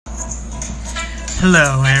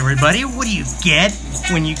Hello, everybody. What do you get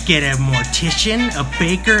when you get a mortician, a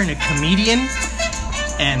baker, and a comedian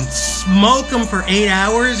and smoke them for 8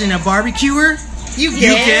 hours in a barbecuer? You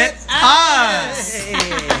get us! Hey. All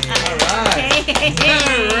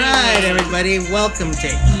right, everybody. Welcome to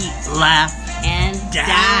Eat, Laugh, and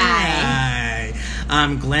Die.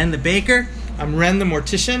 I'm Glenn the baker. I'm Ren the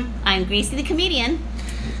mortician. I'm Gracie the comedian.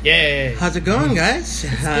 Yay. How's it going, guys?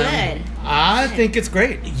 It's good. I think it's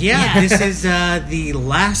great. Yeah, this is the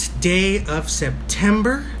last day of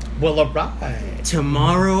September. Well, alright.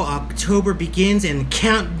 Tomorrow, October begins and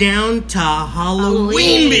countdown to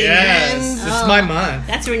Halloween begins. Yes, this is my month.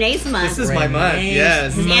 That's Renee's month. This is my month,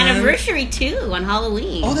 yes. It's the anniversry, too, on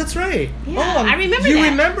Halloween. Oh, that's right. Yeah, oh, I remember you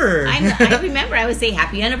that. remember. I remember. I would say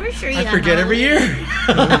happy anniversary. I on forget every year.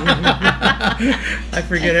 Halloween. I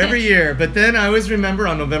forget every year. But then I always remember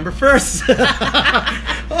on November 1st.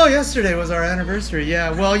 Oh, yesterday was our anniversary.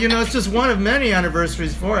 Yeah, well, you know, it's just one of many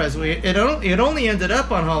anniversaries for us. It only ended up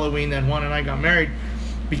on Halloween that Juan and I got married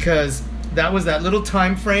because that was that little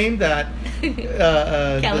time frame that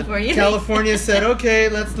California said, okay,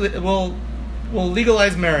 we'll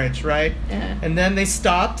legalize marriage, right? Uh-huh. And then they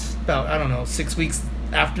stopped about 6 weeks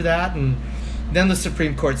after that, and then the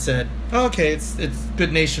Supreme Court said, okay, it's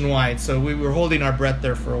good nationwide. So we were holding our breath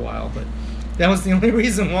there for a while, but that was the only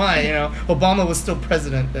reason why, you know. Obama was still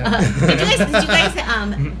president then. Did you guys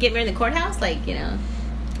get married in the courthouse?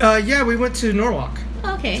 Yeah, we went to Norwalk.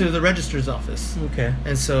 Okay. To the registrar's office. Okay.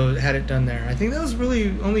 And so had it done there. I think that was really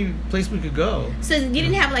the only place we could go. So you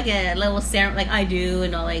didn't have like a little ceremony, like I do,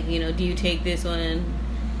 and all, like, you know, do you take this one?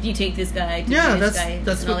 Do you take this guy?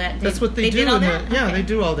 That's what they do. Did all that? They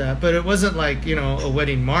do all that. But it wasn't like, you know, a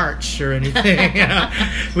wedding march or anything.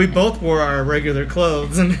 We both wore our regular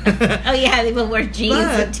clothes. And oh yeah, they both wear jeans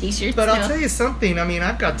and t-shirts. But I'll tell you something. I mean,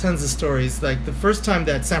 I've got tons of stories. Like the first time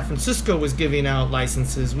that San Francisco was giving out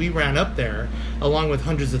licenses, we ran up there along with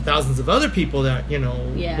hundreds of thousands of other people that, you know,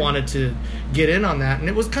 wanted to get in on that. And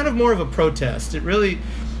it was kind of more of a protest. It really,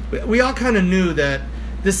 we all kind of knew that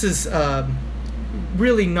this is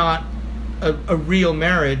really not a real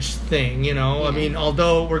marriage thing, you know. I mean,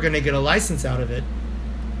 although we're going to get a license out of it.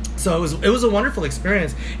 So it was a wonderful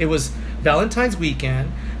experience. It was Valentine's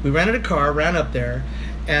weekend. We rented a car, ran up there,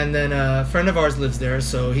 and then a friend of ours lives there,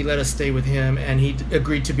 so he let us stay with him, and he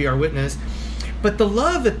agreed to be our witness. But the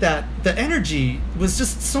love at the energy was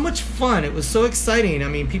just so much fun. It was so exciting. I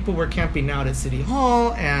mean, people were camping out at City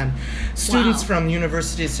Hall, and students from the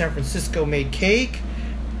University of San Francisco made cake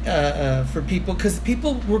for people, because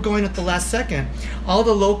people were going at the last second. All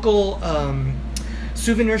the local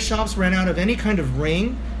souvenir shops ran out of any kind of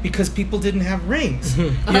ring because people didn't have rings, you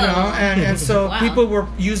know, and so people were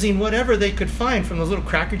using whatever they could find, from those little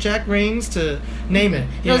Cracker Jack rings to name it.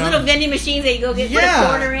 Those little vending machines that you go get put a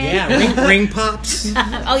quarter in. Yeah, ring pops.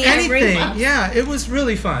 Oh yeah, anything. Ring pops. Yeah, it was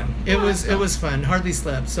really fun. It was fun. Hardly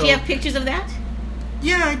slept. So do you have pictures of that?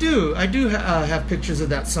 Yeah, I do. I do have pictures of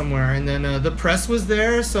that somewhere. And then the press was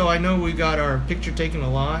there, so I know we got our picture taken a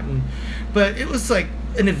lot. But it was like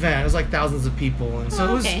an event. It was like thousands of people, and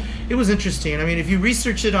so it was interesting. I mean, if you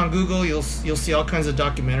research it on Google, you'll see all kinds of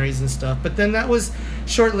documentaries and stuff. But then that was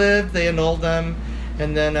short-lived. They annulled them,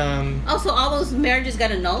 and then so all those marriages got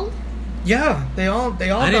annulled? Yeah, they all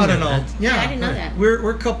got annulled. Yeah, I didn't know that.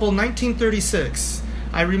 We're couple 1936.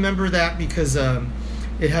 I remember that because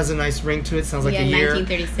it has a nice ring to it. Sounds like a year.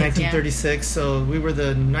 1936. So we were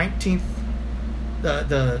the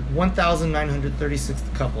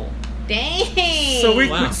 1936th couple. Dang. So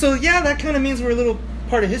so that kind of means we're a little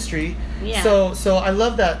part of history. Yeah. So I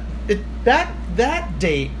love that. That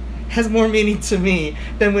date has more meaning to me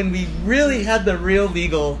than when we really had the real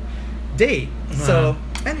legal date. Uh-huh. So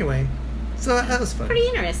anyway. So that was fun. Pretty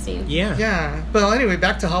interesting. Yeah. Yeah. Well, anyway,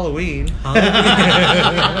 back to Halloween. I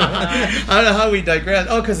don't know how we digress.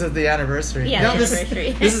 Oh, because of the anniversary. Yeah, no,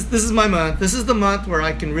 anniversary. This is my month. This is the month where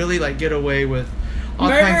I can really get away with all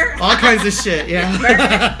murder. kinds of shit. Yeah.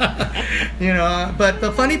 Murder. You know, but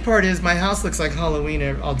the funny part is my house looks like Halloween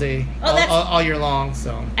all day, all year long.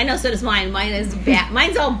 So I know. So does mine. Mine is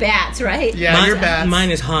Mine's all bats, right? Yeah, your bats. Mine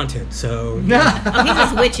is haunted. So his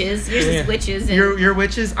is witches. Yours is witches. And your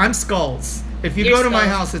witches. I'm skulls. If you go to my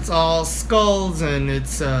house, it's all skulls, and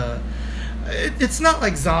it's not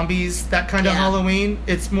like zombies, that kind of Halloween.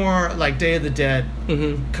 It's more like Day of the Dead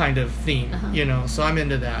kind of theme, you know. So I'm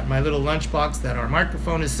into that. My little lunchbox that our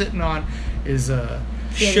microphone is sitting on is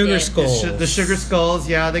sugar skulls. The sugar skulls,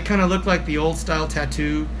 yeah. They kind of look like the old style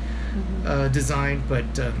tattoo design,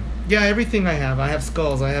 but everything I have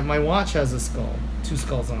skulls. I have my watch has a skull, 2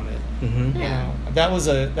 skulls on it. Mm-hmm. Yeah. That was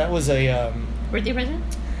a birthday present.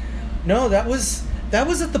 No, that was That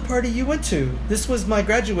was at the party you went to. This was my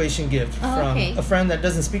graduation gift from a friend that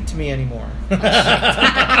doesn't speak to me anymore.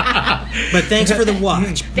 But thanks for the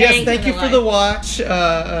watch. Yes, thank you for the watch.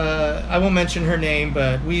 I won't mention her name,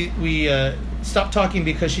 but we stopped talking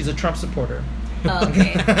because she's a Trump supporter. Oh,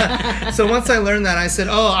 okay. So once I learned that, I said,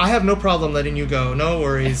 I have no problem letting you go. No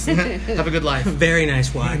worries. Have a good life. Very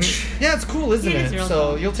nice watch. Yeah, it's cool, isn't it? Real So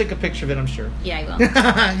cool. you'll take a picture of it, I'm sure. Yeah,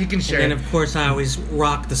 I will. You can share And it. then, of course, I always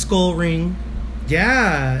rock the skull ring.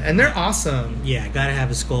 Yeah, and they're awesome. Yeah, gotta have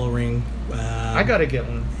a skull ring. I gotta get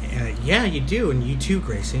one. Yeah, you do, and you too,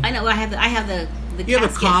 Gracie. I know. I have the You have a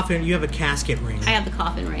casket. coffin. You have a casket ring. I have the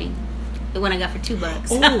coffin ring. The one I got for $2.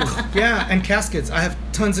 Oh, yeah, and caskets. I have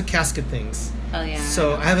tons of casket things. Oh yeah.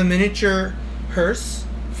 So I have a miniature hearse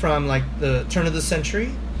from like the turn of the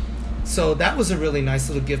century. So that was a really nice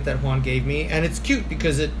little gift that Juan gave me, and it's cute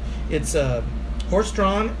because it's horse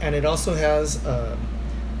drawn, and it also has a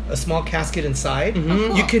small casket inside. Mm-hmm. Oh,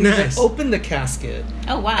 cool. You can Nice. open the casket,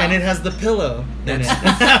 Oh wow. and it has the pillow in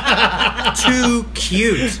it. Too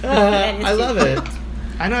cute. That is I love cute. it.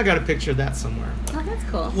 I know I got a picture of that somewhere. Oh, that's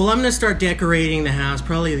cool. Well, I'm going to start decorating the house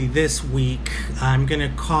probably this week. I'm going to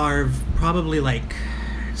carve probably like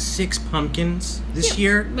 6 pumpkins this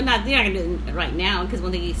year. But you're not gonna do it right now because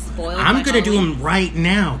when they get spoiled. I'm going to do them right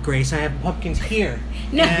now, Grace. I have pumpkins here.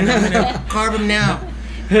 No. And I'm going to carve them now.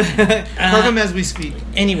 Carve them as we speak.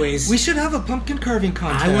 Anyways, We should have a pumpkin carving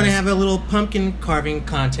contest. I want to have a little pumpkin carving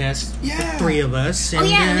contest. Yeah. The 3 of us. Oh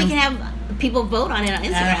yeah, and we can have people vote on it on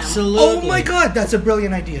Instagram. Absolutely. Oh my God, that's a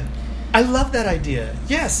brilliant idea. I love that idea.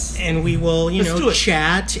 Yes. And we will, Let's do it.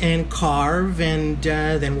 chat and carve, and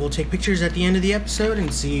then we'll take pictures at the end of the episode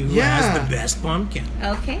and see who has the best pumpkin.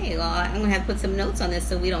 Okay, well, I'm gonna have to put some notes on this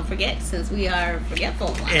so we don't forget, since we are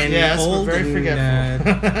forgetful. And Yes, we're old very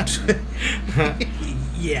forgetful.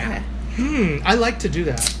 Yeah. I like to do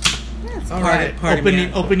that. That's All Pardon- right. pardon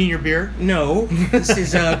me. Opening your beer? No, this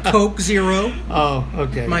is Coke Zero, Oh,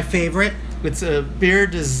 okay. my favorite. It's a beer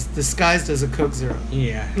disguised as a Coke Zero.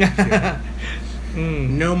 Yeah. Mm.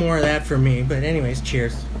 No more of that for me. But anyways,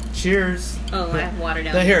 cheers. Cheers. Oh, I have water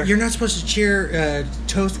down Here. You're not supposed to cheer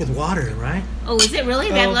toast with water, right? Oh, is it really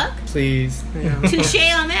bad Oh, luck? Please. Yeah. Touche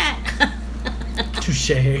on that.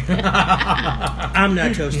 Touche. I'm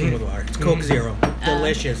not toasting with water. It's Coke Zero.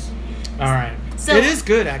 Delicious. All right. So- it is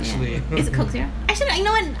good, actually. Is it Coke Zero? I should. You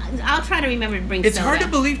know what? I'll try to remember to bring. It's soda. hard to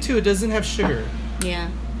believe, too. It doesn't have sugar. Yeah.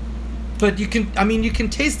 But you can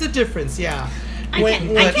taste the difference, yeah. I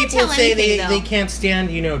When can't people tell say anything, they though. can't stand,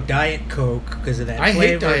 Diet Coke because of that I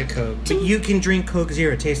flavor. hate Diet Coke. But you can drink Coke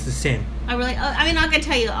Zero. It tastes the same. I really. I mean, I'm gonna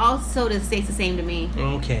tell you, all sodas taste the same to me.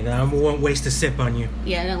 Okay, then I won't waste a sip on you.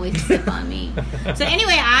 Yeah, don't wait to sip on me. So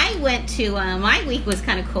anyway, I went to my week was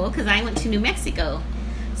kind of cool because I went to New Mexico.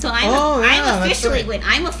 So I'm that's right.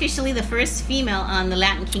 I'm officially the first female on the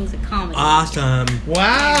Latin Kings of Comedy. Awesome.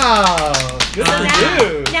 Wow. Good So for now,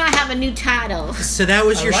 you. now I have a new title. So that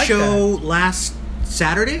was I your like show last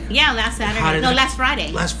Saturday? Yeah, last How Saturday. did No, it- last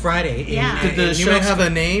Friday. Last Friday. Yeah. Did the in New show Mexico. have a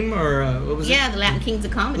name or what was it? Yeah, the Latin Kings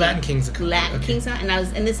of Comedy. Latin Kings of Comedy, Latin okay. Kings of, and I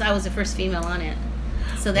was the first female on it.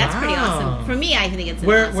 So that's pretty Wow. awesome. For me, I think it's an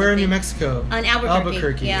Where awesome in New thing. Mexico? On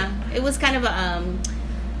Albuquerque. Yeah, it was kind of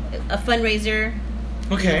a fundraiser.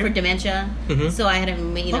 Okay. For dementia. Mhm. So I had a,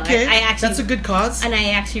 Okay. I actually That's a good cause. and I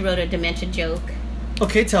actually wrote a dementia joke.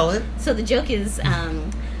 Okay, tell it. So the joke is,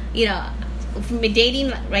 for me,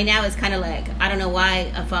 dating right now is kind of like, I don't know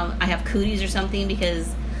why, if I have cooties or something, because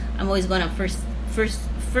I'm always going on first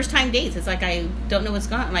time dates. It's like I don't know what's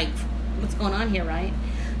going on here, right?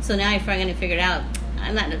 So now if I'm going to figure it out,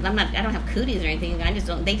 I don't have cooties or anything.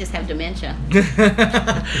 They just have dementia.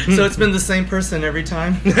 So it's been the same person every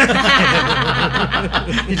time?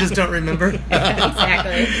 You just don't remember?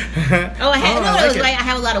 Exactly. Oh, I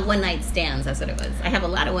have a lot of one night stands. That's what it was. I have a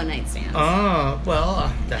lot of one night stands. Oh,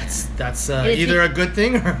 well, that's It's- either a good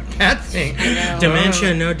thing or a bad thing. I know.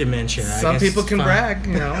 Dementia, no dementia. I Some guess people it's can fine.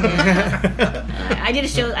 brag, I did a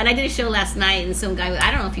show, and I did a show last night, and some guy,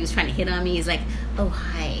 I don't know if he was trying to hit on me. He's like, "Oh,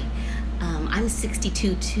 hi, I'm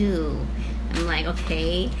 62 too." I'm like,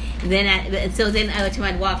 okay. And then every time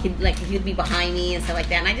I'd walk, he'd be behind me and stuff like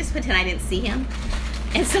that, and I just pretend I didn't see him.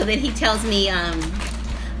 And so then he tells me,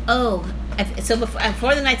 so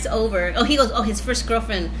before the night's over, he goes, his first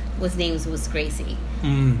girlfriend was Gracie.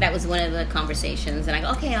 Mm. That was one of the conversations, and I go,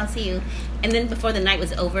 okay, I'll see you. And then before the night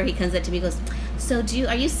was over, he comes up to me and goes, so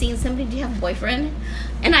are you seeing somebody? Do you have a boyfriend?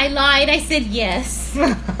 And I lied. I said yes.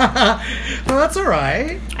 Well, that's all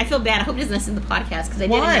right. I feel bad. I hope he doesn't listen to the podcast because I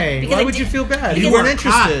Why? didn't. Why would you feel bad? You You weren't weren't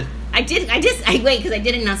hot. interested. wait, because I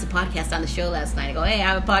did announce a podcast on the show last night. I go, hey,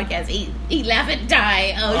 I have a podcast. Eat, laugh, and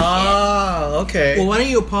die. Oh, shit. Oh, okay. Well, why don't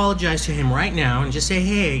you apologize to him right now and just say,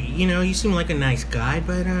 hey, you seem like a nice guy,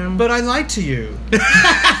 but I lied to you.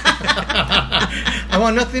 I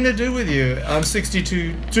want nothing to do with you. I'm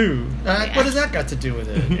 62 too. What does that got to do with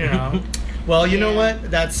it? Well, you know what?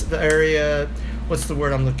 That's the area. What's the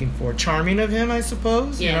word I'm looking for? Charming of him, I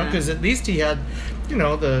suppose. Yeah. Because at least he had,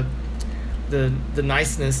 the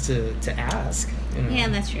niceness to ask. Yeah,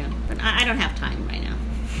 that's true. But I don't have time right now.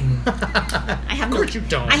 Of course you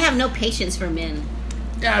don't. I have no patience for men.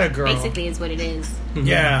 Atta girl. Basically, is what it is.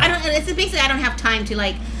 Yeah. Basically, I don't have time to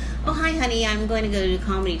oh, hi, honey, I'm going to go to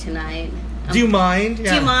comedy tonight. Do you mind? Yeah.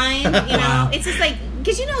 Do you mind? Wow. It's just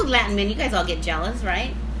because Latin men, you guys all get jealous,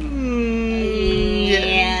 right?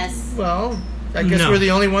 Yes. Well, I guess we're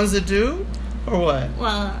the only ones that do, or what?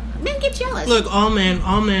 Well, men get jealous. Look, all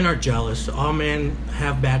men are jealous. All men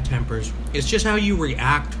have bad tempers. It's just how you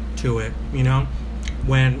react to it,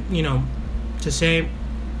 When, to say,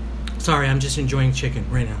 sorry, I'm just enjoying chicken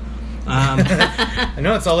right now. I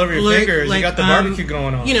know it's all over your fingers. You got the barbecue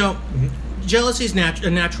going on. Jealousy is a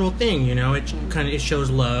natural thing. It shows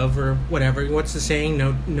love or whatever. What's the saying?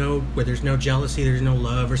 No, where there's no jealousy, there's no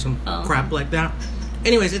love, or some crap like that.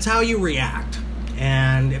 Anyways, it's how you react,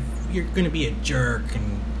 and if you're going to be a jerk,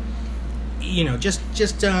 and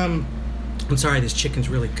I'm sorry, this chicken's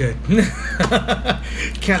really good.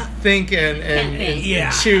 Can't think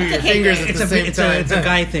and chew your fingers at the same time. It's a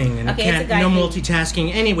guy thing, and no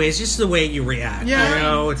multitasking. Anyways, just the way you react.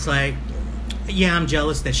 Yeah. It's like, yeah, I'm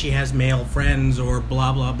jealous that she has male friends or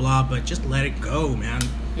blah blah blah, but just let it go, man.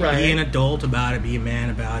 Right. Be an adult about it. Be a man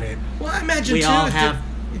about it. Well, I imagine we all have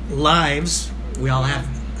lives. We all have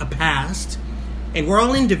a past, and we're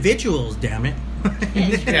all individuals. Damn it.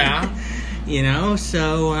 Yeah.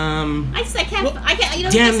 So I can't.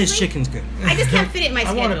 Damn, this chicken's good. I just can't fit it in my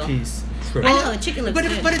schedule. I want a piece. Sure. I know the chicken looks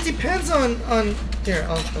good. But it depends on. Here,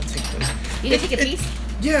 I'll take one. You gonna take a piece?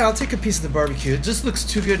 Yeah, I'll take a piece of the barbecue. It just looks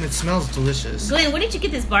too good and it smells delicious. Glenn, where did you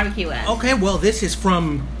get this barbecue at? Okay, well, this is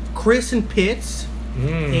from Chris and Pitts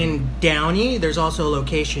in Downey. There's also a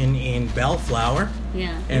location in Bellflower.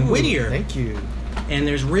 Yeah. And Whittier. Thank you. And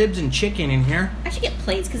there's ribs and chicken in here. I should get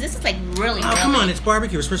plates because this is really. Oh, come on! It's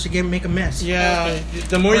barbecue. We're supposed to make a mess. Yeah,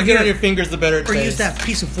 the more you get on your fingers, the better it tastes. Or use that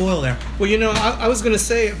piece of foil there. Well, I was going to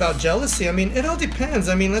say about jealousy. I mean, it all depends.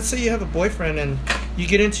 I mean, let's say you have a boyfriend and you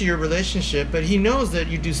get into your relationship, but he knows that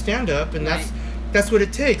you do stand-up, and that's what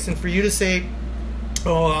it takes. And for you to say,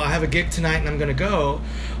 oh, I have a gig tonight and I'm going to go,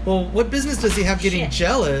 well, what business does he have getting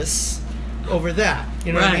jealous over that?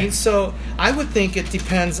 You know what I mean? So I would think it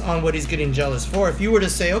depends on what he's getting jealous for. If you were to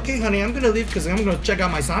say, okay, honey, I'm going to leave because I'm going to check out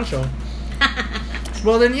my Sancho.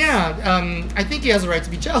 Well, then, I think he has a right to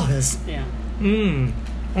be jealous. Yeah.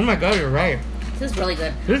 Oh, my God, you're right. This is really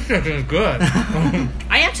good. This chicken is good.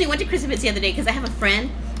 I actually went to Chris and Pitts the other day because I have a friend,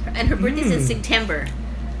 and her birthday's in September.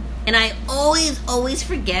 And I always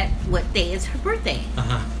forget what day is her birthday.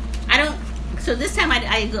 So this time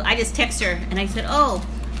I just text her, and I said, oh,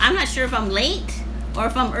 I'm not sure if I'm late or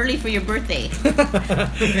if I'm early for your birthday.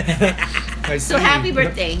 So happy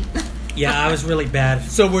birthday. Yeah, I was really bad.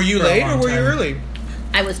 So were you late or were you early?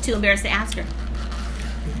 I was too embarrassed to ask her.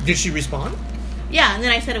 Did she respond? Yeah, and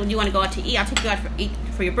then I said, well, do you want to go out to eat? I'll take you out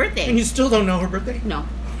for your birthday. And you still don't know her birthday? No.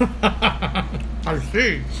 I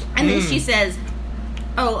see. And then she says,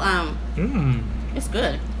 oh, it's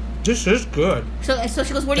good. This is good. So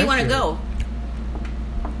she goes, where do you want to go?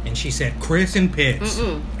 And she said, Chris and Pitts.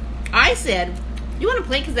 I said, you want to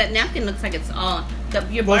play because that napkin looks like it's all...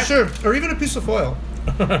 sure. Or even a piece of foil.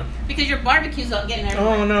 Because your barbecue's all getting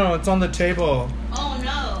everywhere. Oh, no. It's on the table. Oh,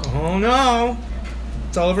 no. Oh, no.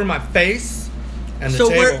 It's all over my face and the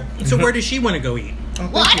table. So where does she want to go eat?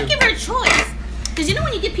 Well, I don't give her a choice. Because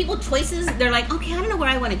when you give people choices, they're like, okay, I don't know where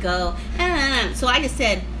I want to go. So I just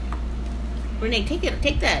said, Renee, take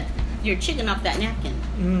your chicken off that napkin.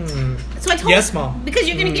 So I told her, yes, Mom. Because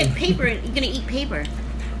you're going to get paper, you're going to eat paper.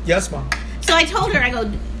 Yes, Mom. So I told her, I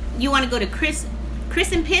go, you want to go to Chris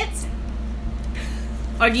and Pitts?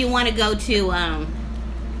 Or do you want to go to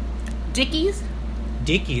Dickie's?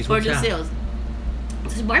 Dickie's? Or Lucille's?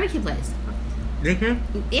 It's a barbecue place. Dickie's?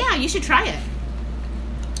 Yeah, you should try it.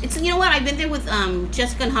 It's, you know what? I've been there with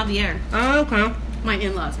Jessica and Javier. Oh, okay. My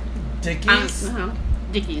in-laws. Dickie's?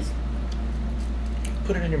 Dickie's.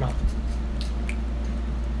 Put it in your mouth.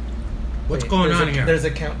 What's going on here? There's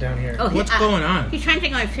a countdown here. Oh, what's going on? He's trying to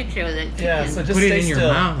take my picture with it. Yeah, so just put it in still.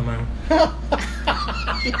 your mouth, man. And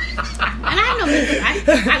I don't know.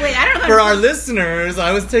 I don't know. For our listeners,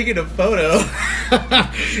 I was taking a photo,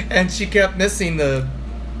 and she kept missing the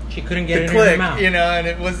She couldn't get it click, in her mouth. and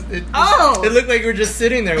it looked like you were just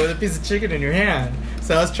sitting there with a piece of chicken in your hand.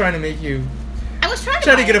 So I was trying to make you. I was trying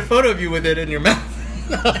to get a photo of you with it in your mouth.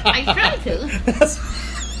 I tried to.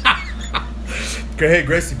 Hey,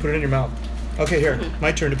 Gracie, put it in your mouth. Okay, here,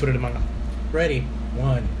 my turn to put it in my mouth. Ready?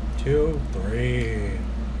 1, 2, 3.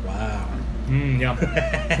 Wow. Yum.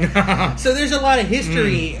 So there's a lot of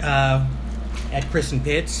history at Chris and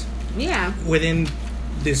Pitt's. Yeah. Within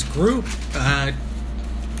this group,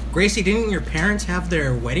 Gracie, didn't your parents have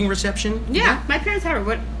their wedding reception? Yeah, my parents had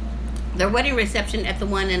their wedding reception at the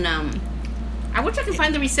one in. I wish I could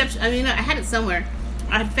find the reception. I mean, I had it somewhere.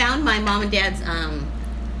 I had found my mom and dad's,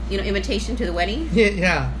 invitation to the wedding.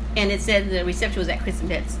 Yeah. And it said the reception was at Chris and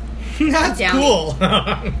Pitt's. That's cool.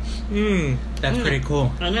 That's pretty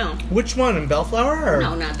cool. I know. Which one, in Bellflower? Or?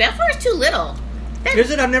 No, not Bellflower's too little.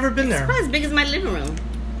 Is it? I've never been there. It's probably as big as my living room.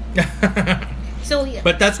 So, yeah.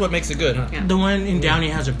 But that's what makes it good, huh? Yeah. The one in Downey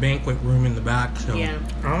has a banquet room in the back. So. Yeah.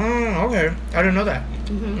 Oh, okay. I didn't know that.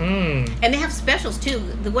 And they have specials too.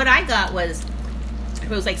 What I got was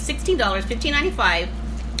like $16, $15.95,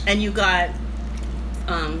 and you got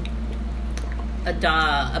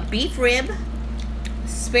a beef rib,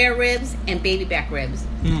 spare ribs, and baby back ribs.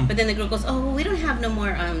 But then the girl goes, "Oh, well, we don't have no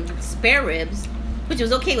more spare ribs," which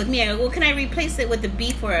was okay with me. I go, "Well, can I replace it with the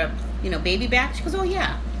beef or a baby back?" She goes, "Oh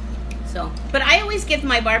yeah." So, but I always get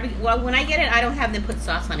my barbecue. Well, when I get it, I don't have them put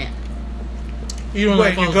sauce on it. You don't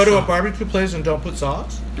Wait, you go to a barbecue place and don't put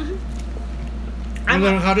sauce? And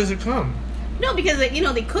then how does it come? No, because they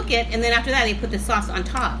cook it, and then after that they put the sauce on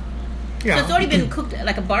top. Yeah. So it's already been cooked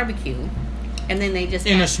like a barbecue, and then they just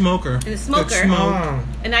in a smoker. In a smoker. Oh.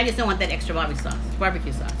 And I just don't want that extra barbecue sauce.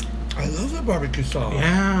 I love the barbecue sauce.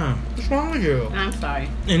 Yeah. What's wrong with you? I'm sorry.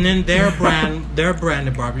 And then their brand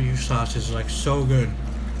of barbecue sauce is like so good.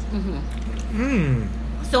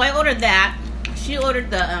 So I ordered that. She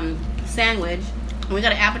ordered the sandwich, and we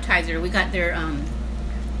got an appetizer. We got their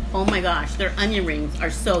oh my gosh, their onion rings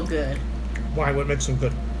are so good. Why? What makes them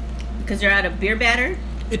good? Because they're out of beer batter.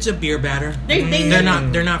 It's a beer batter.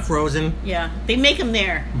 They're not frozen. Yeah, they make them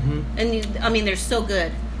there, and they're so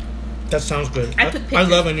good. That sounds good. I took pictures. I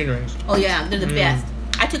love onion rings. Oh yeah, they're the best.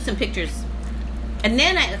 I took some pictures, and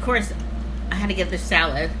then I had to get their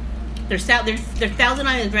salad. Their Thousand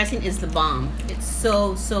Island dressing is the bomb. It's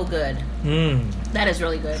so good. That is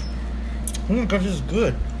really good. Oh my gosh, this is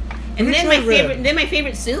good. And then my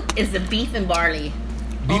favorite soup is the beef and barley.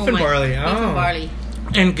 Beef and barley. Beef and barley.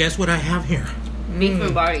 And guess what I have here? Beef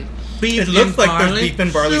and barley. It looks like there's beef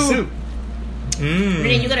and barley soup.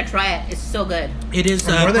 Renee, you gotta try it. It's so good. It is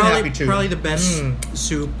probably the best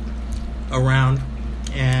soup around,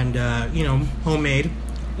 and homemade.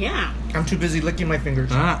 Yeah. I'm too busy licking my fingers.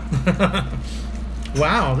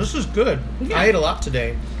 Wow, this is good. Yeah. I ate a lot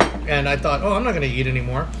today, and I thought, I'm not going to eat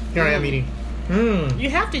anymore. Here I am eating. You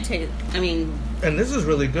have to taste. And this is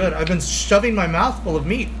really good. I've been shoving my mouth full of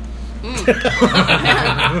meat. I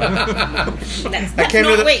came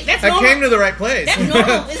to the right place. That's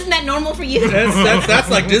normal. Isn't that normal for you? That's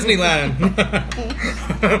like Disneyland.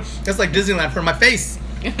 That's like Disneyland for my face.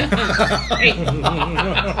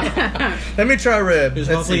 Let me try rib.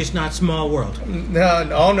 Hopefully it's not Small World.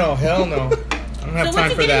 No, hell no. I don't have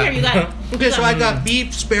time for that. So I got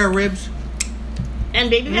beef, spare ribs,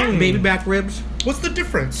 and baby back. Baby back ribs. What's the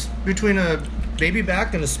difference between a baby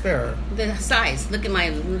back and a spare? The size. Look at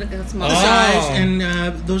how small. The size, and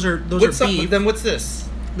those are beef. Then what's this?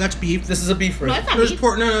 That's beef. This is a beef rib. No, that's not beef.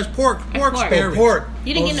 Pork. No, it's pork. Pork spare ribs. Pork.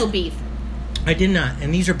 You didn't get no beef. I did not,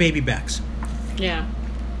 and these are baby backs. Yeah.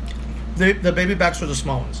 The baby backs are the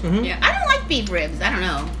small ones. Yeah, I don't like beef ribs. I don't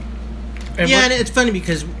know. And it's funny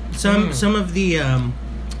because some of the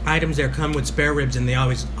items there come with spare ribs, and they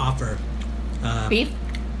always offer beef.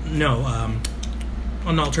 No,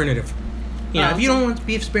 an alternative. If you don't want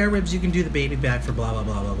beef spare ribs, you can do the baby back for blah blah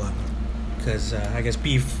blah blah blah. Because I guess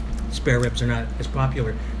beef spare ribs are not as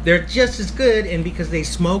popular. They're just as good, and because they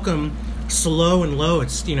smoke them slow and low,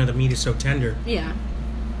 it's the meat is so tender. Yeah.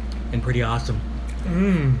 And pretty awesome.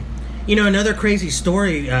 Another crazy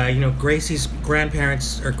story. Gracie's Gracie's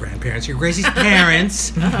parents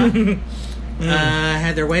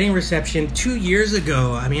had their wedding reception 2 years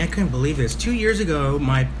ago. I mean, I couldn't believe this. 2 years ago,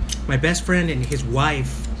 my best friend and his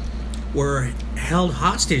wife were held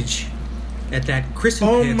hostage at that Chris and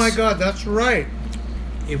Pitt's. Oh my God, that's right.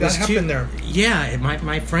 That happened there. Yeah,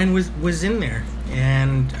 my friend was in there,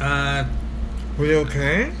 and were they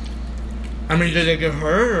okay? I mean, did they get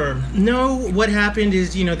hurt or? No, what happened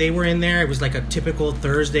is, they were in there. It was like a typical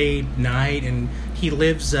Thursday night, and he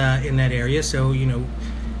lives in that area. So, him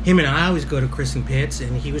and I always go to Chris and Pitt's,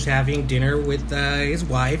 and he was having dinner with his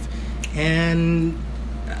wife. And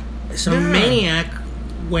some maniac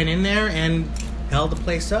went in there and held the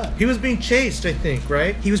place up. He was being chased, I think,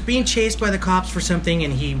 right? He was being chased by the cops for something,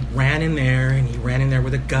 and he ran in there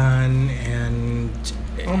with a gun and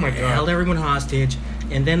oh my God, held everyone hostage.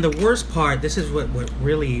 And then the worst part, this is what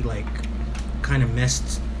really like kind of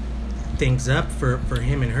messed things up for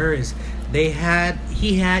him and her, is he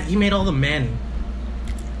made all the men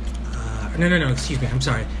no, excuse me, I'm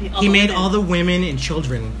sorry. He made all the women and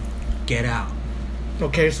children get out.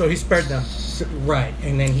 Okay, so he spared them. Right,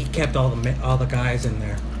 and then he kept all the guys in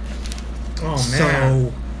there. Oh, man.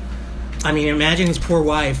 So, I mean, imagine his poor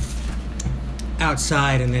wife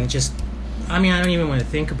outside, and then just, I mean, I don't even want to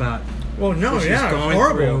think about. Well, no, what she's going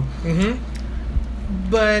horrible. Through. Mm-hmm.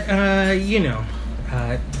 But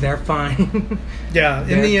they're fine. Yeah,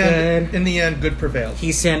 in the end, good prevails.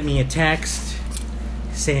 He sent me a text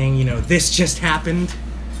saying, this just happened.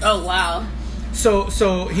 Oh, wow.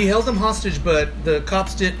 So he held them hostage, but the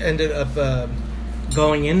cops ended up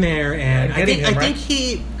going in there, and I think right?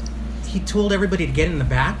 he told everybody to get in the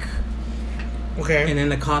back. Okay. And then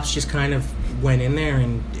the cops just kind of went in there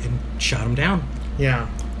and shot him down. Yeah.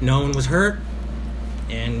 No one was hurt,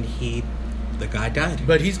 and the guy died.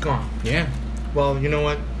 But he's gone. Yeah. Well, you know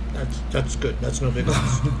what? That's good. That's no big deal.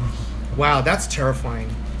 Wow, that's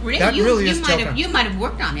terrifying. Really? That really is terrifying. You might have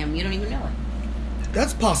worked on him. You don't even know it.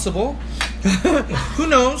 That's possible. Who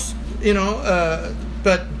knows?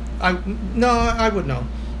 But I would know.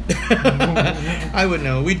 I would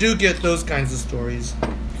know. We do get those kinds of stories.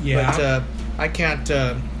 Yeah. But I can't.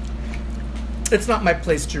 It's not my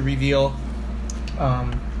place to reveal,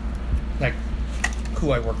 like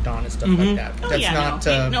who I worked on and stuff like that. Oh, that's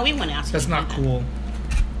not. No, we wouldn't ask. That's not cool.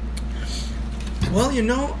 Well,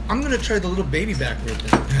 I'm going to try the little baby back rib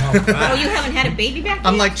then. Oh, you haven't had a baby back yet?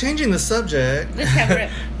 I'm like changing the subject. Let's have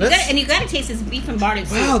it. You got to taste this beef and barley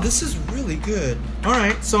soup. Wow, this is really good. All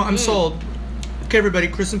right, so I'm sold. Okay, everybody,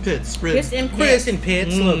 Chris and Pitts. Chris and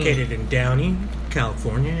Pitts, located in Downey,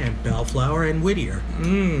 California, and Bellflower and Whittier.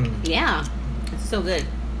 Yeah, it's so good.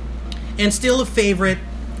 And still a favorite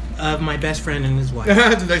of my best friend and his wife.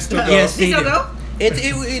 Do they still go? Yes, they still do. Go?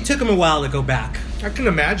 It took him a while to go back. I can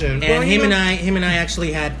imagine. And him and I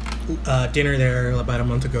actually had dinner there about a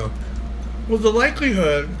month ago. Well, the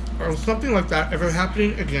likelihood of something like that ever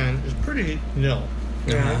happening again is pretty nil.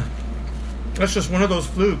 Uh-huh. That's just one of those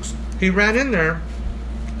flukes. He ran in there.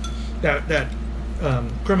 That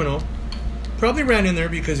criminal probably ran in there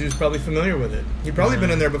because he was probably familiar with it. He'd probably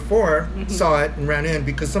been in there before, saw it, and ran in,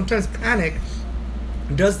 because sometimes panic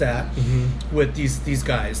does that with these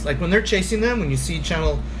guys. Like when they're chasing them, when you see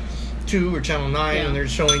Channel 2 or Channel 9 and they're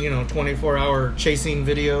showing 24-hour chasing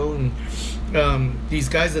video, and these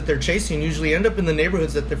guys that they're chasing usually end up in the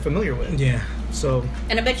neighborhoods that they're familiar with. Yeah. So.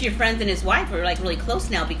 And I bet your friends and his wife are like really close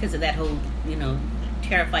now because of that whole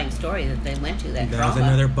terrifying story that they went to. That was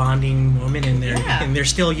another bonding woman in their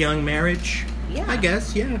still young marriage. Yeah. I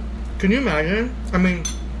guess. Yeah. Can you imagine? I mean,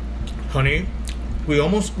 honey, we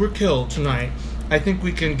almost were killed tonight. I think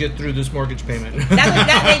we can get through this mortgage payment.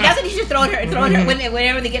 That's what you should throw her.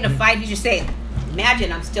 Whenever they get in a fight, you just say,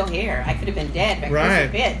 "Imagine I'm still here. I could have been dead by Chris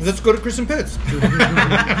and Pitts." Let's go to Chris and Pitts.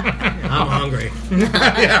 I'm hungry.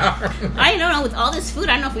 Yeah. I don't know. With all this food,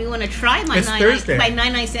 I don't know if we want to try my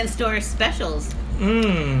 99-cent store specials.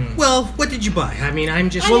 Well, what did you buy? I mean, I'm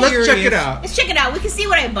just. Well, let's check it out. Let's check it out. We can see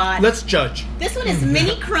what I bought. Let's judge. This one is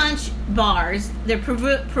Mini Crunch bars. They're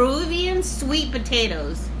Peruvian sweet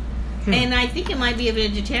potatoes. And I think it might be a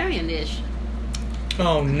vegetarian dish.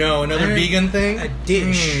 Oh no, another vegan thing? A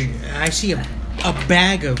dish. I see a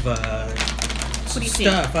bag of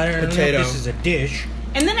stuff. I don't know if this is a dish.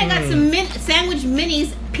 And then I got some sandwich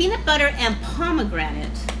minis, peanut butter and pomegranate.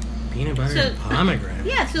 Peanut butter and pomegranate?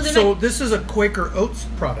 Yeah. So this is a Quaker Oats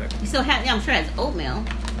product. So I'm sure it has oatmeal.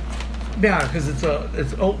 Yeah, because it's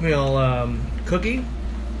oatmeal cookie.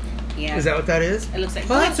 Yeah. Is that what that is? It looks like.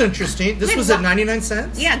 Well, that's interesting. This was at 99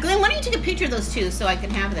 cents? Yeah, Glenn, why don't you take a picture of those two so I can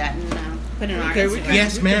have that and put it on our Instagram?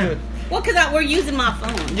 Yes, ma'am. Well, because we're using my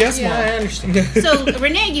phone. Yes, ma'am. I understand. So,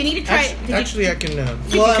 Renee, you need to try... Actually, I can... I'm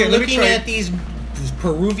looking at these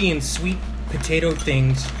Peruvian sweet potato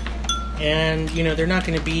things, and, they're not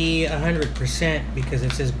going to be 100% because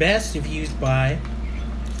it says best if used by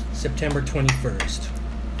September 21st.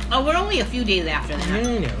 Oh, we're only a few days after that.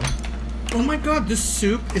 I know. Oh my God, this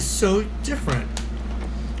soup is so different.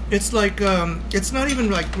 It's like, it's not even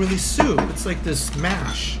like really soup. It's like this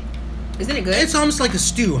mash. Isn't it good? It's almost like a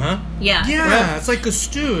stew, huh? Yeah. Yeah, it's like a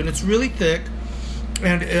stew, and it's really thick.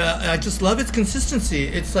 And I just love its consistency.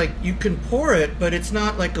 It's like you can pour it, but it's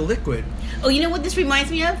not like a liquid. Oh, you know what this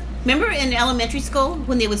reminds me of? Remember in elementary school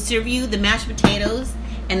when they would serve you the mashed potatoes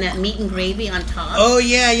and that meat and gravy on top. Oh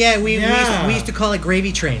yeah. We used to call it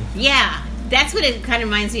gravy train. Yeah, that's what it kind of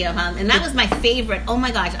reminds me of, huh? And that was my favorite. Oh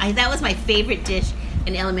my gosh, that was my favorite dish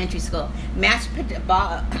in elementary school.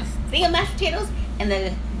 Thing of mashed potatoes and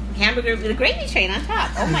the hamburger with a gravy train on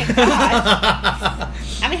top. Oh my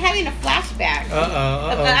gosh. I'm having a flashback.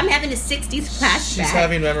 I'm having a 60s flashback. She's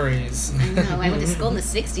having memories. I know. I went to school in the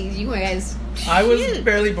 60s. You guys. I was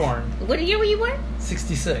barely born. What year were you born?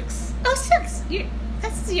 66. Oh, 6.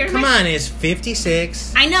 That's your. Come on, it's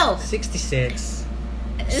 56. I know. 66.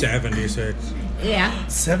 76. Yeah.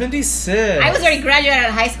 76. I was already graduated out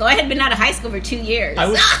of high school. I had been out of high school for 2 years.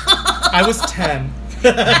 I was 10.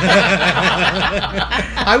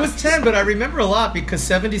 I was 10, but I remember a lot because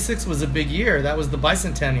 76 was a big year. That was the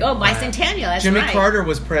bicentennial. Oh, bicentennial, that's Jimmy right. Carter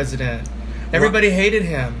was president. Everybody hated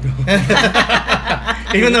him.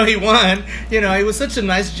 Even though he won. He was such a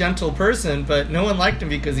nice, gentle person, but no one liked him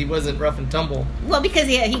because he wasn't rough and tumble. Well, because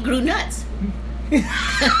he grew nuts.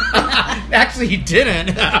 Actually, he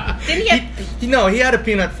didn't. Didn't he? He had a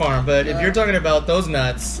peanut farm, but if you're talking about those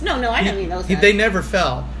nuts... No, I don't mean those nuts. They never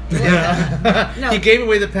fell. No. He gave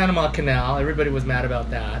away the Panama Canal. Everybody was mad about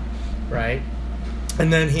that, right?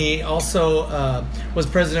 And then he also was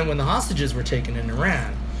president when the hostages were taken in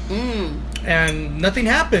Iran. And nothing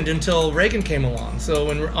happened until Reagan came along. So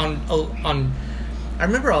when on I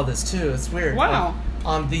remember all this too. It's weird. Wow.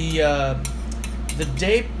 On the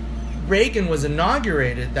day Reagan was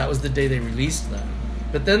inaugurated, that was the day they released them.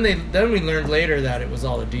 But then we learned later that it was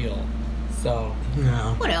all a deal. So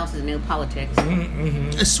no. What else is new? Politics.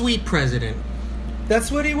 Mm-hmm. A sweet president.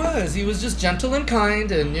 That's what he was. He was just gentle and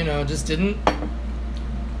kind, and just didn't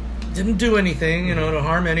do anything, to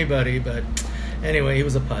harm anybody. But anyway, he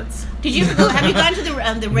was a putz. Did you go? Have you gone to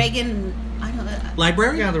the Reagan? I don't know.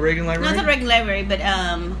 Library? Yeah, the Reagan Library. Not the Reagan Library, but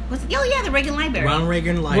the Reagan Library. Ronald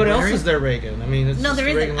Reagan Library. What else is there, Reagan? I mean, it's just there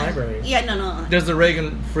the isn't. Reagan Library. Yeah, no. There's the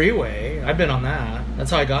Reagan Freeway. I've been on that. That's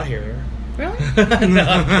how I got here. Really? No,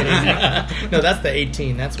 I'm kidding. No, that's the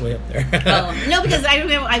 18. That's way up there. Oh no, because I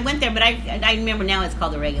remember I went there, but I remember now it's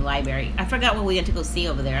called the Reagan Library. I forgot what we had to go see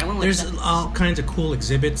over there. There's all kinds of cool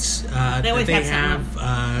exhibits. They always have.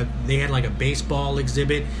 They had like a baseball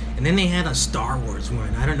exhibit, and then they had a Star Wars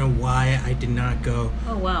one. I don't know why I did not go.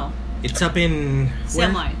 Oh wow! It's up in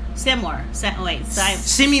Simi Valley. Simi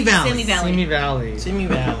Valley. Simi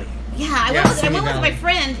Valley. Yeah, I went with my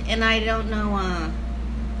friend, and I don't know.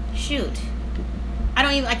 Shoot,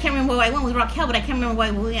 I can't remember why I went with Raquel, but I can't remember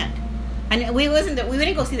why we went. And we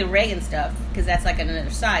didn't go see the Reagan stuff because that's like on another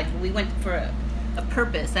side. We went for a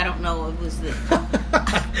purpose. I don't know. It was the.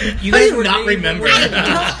 You guys were not remember.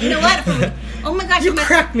 You know what? Oh my gosh! You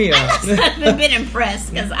cracked me up. I must have been a bit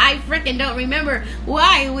impressed because I freaking don't remember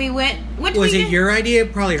why we went. Was it your idea?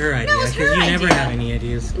 Probably her idea. No, it was her you idea. never have any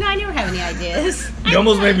ideas. No, I never have any ideas. You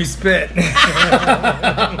almost made me spit.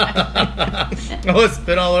 I almost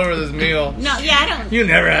spit all over this meal. No, yeah, I don't. You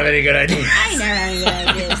never have any good ideas. I never have any good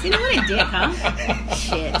ideas. You know what a dick, huh?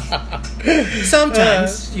 Shit.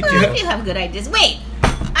 Sometimes you do. I do have good ideas. Wait,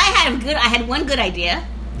 I had one good idea.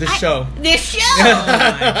 This show. Oh my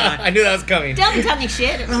God. I knew that was coming. Don't tell me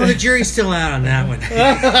shit. Well, the jury's still out on that one.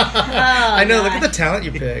 I know. God. Look at the talent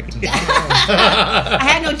you picked. I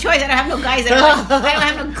had no choice. I don't have no guys that are I don't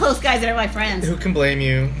have no close guys that are my friends. Who can blame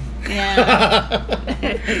you? Yeah.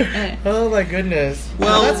 Oh my goodness.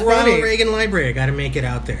 Well, that's Ronald funny. Reagan Library. I got to make it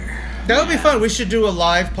out there. That would be fun. We should do a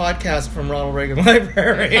live podcast from Ronald Reagan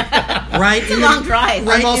Library. Right. It's a long drive.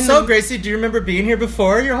 I'm also, Gracie, do you remember being here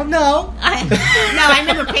before? You're all, no. I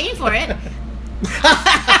remember paying for it.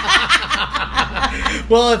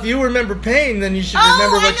 Well, if you remember pain, then you should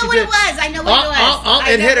remember what you did. I know what it was.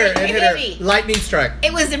 It hit her. Lightning strike.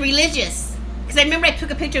 It was the religious. Because I remember I took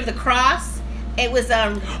a picture of the cross. It was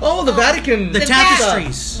the Vatican. The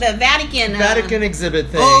tapestries. The Vatican. Vatican exhibit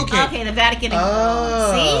thing. Oh, okay. Okay, the Vatican.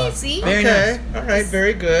 See? Very okay. nice. All right,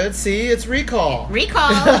 very good. See, it's recall. So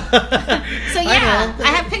yeah,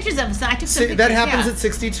 I have pictures of it. So I took some pictures. That happens at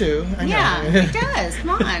 62. I know. Yeah, it does.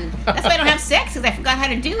 Come on. That's why I don't have sex, because I forgot how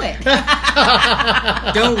to do it.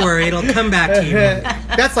 Don't worry, it'll come back to you.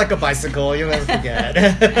 That's like a bicycle. You'll never forget.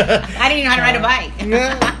 I didn't even know how to ride a bike.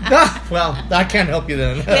 Well, I can't help you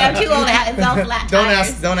then. Yeah, I'm too old to have it's all flat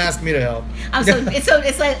tires. Don't ask me to help.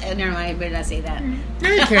 It's like never mind. I better not say that. No,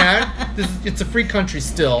 you can't. It's a free country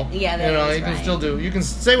still. Yeah, you can still do. You can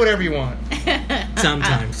say whatever you want.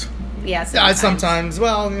 Sometimes. Yeah, sometimes.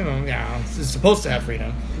 Well, it's supposed to have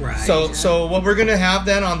freedom. Right. So what we're gonna have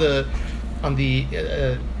then on the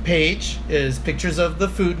page is pictures of the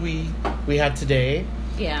food we had today.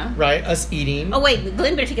 Yeah. Right. Us eating. Oh wait,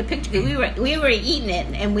 Glenn better take a picture. We were eating it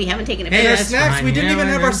and we haven't taken a picture. And our snacks. Fine. We didn't even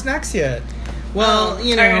have our snacks yet. Well,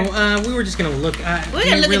 you know, we were just gonna look. We're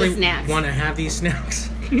gonna look at the snacks. Want to have these snacks?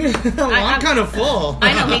 I'm kind of full.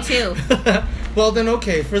 I know, me too. Well, then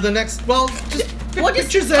okay. For the next, just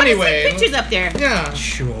pictures anyway. anyway. Pictures up there. Yeah.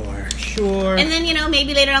 Sure. And then, you know,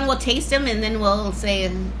 maybe later on we'll taste them, and then we'll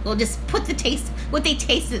just put what they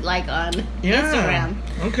tasted like on Instagram.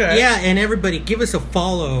 Okay. Yeah, and everybody give us a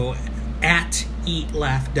follow at Eat,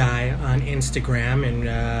 Laugh, Die on Instagram, and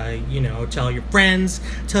you know, tell your friends,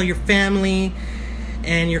 tell your family,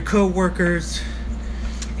 and your co-workers,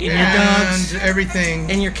 and your dogs,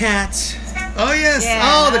 everything, and your cats. Oh yes!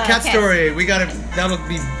 Yeah, the cat story. We gotta. That'll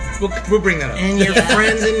be. We'll bring that up. And your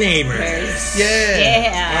friends and neighbors.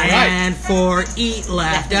 Yeah. All right. And for Eat,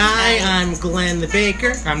 Laugh, Die, I'm Glenn the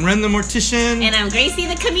Baker. I'm Ren the Mortician. And I'm Gracie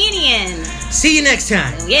the Comedian. See you next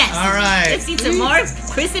time. Yes. All right. Let's eat some more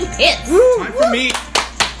Chris and Pitts. Time for meat.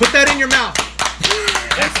 Put that in your mouth.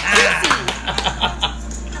 It's juicy.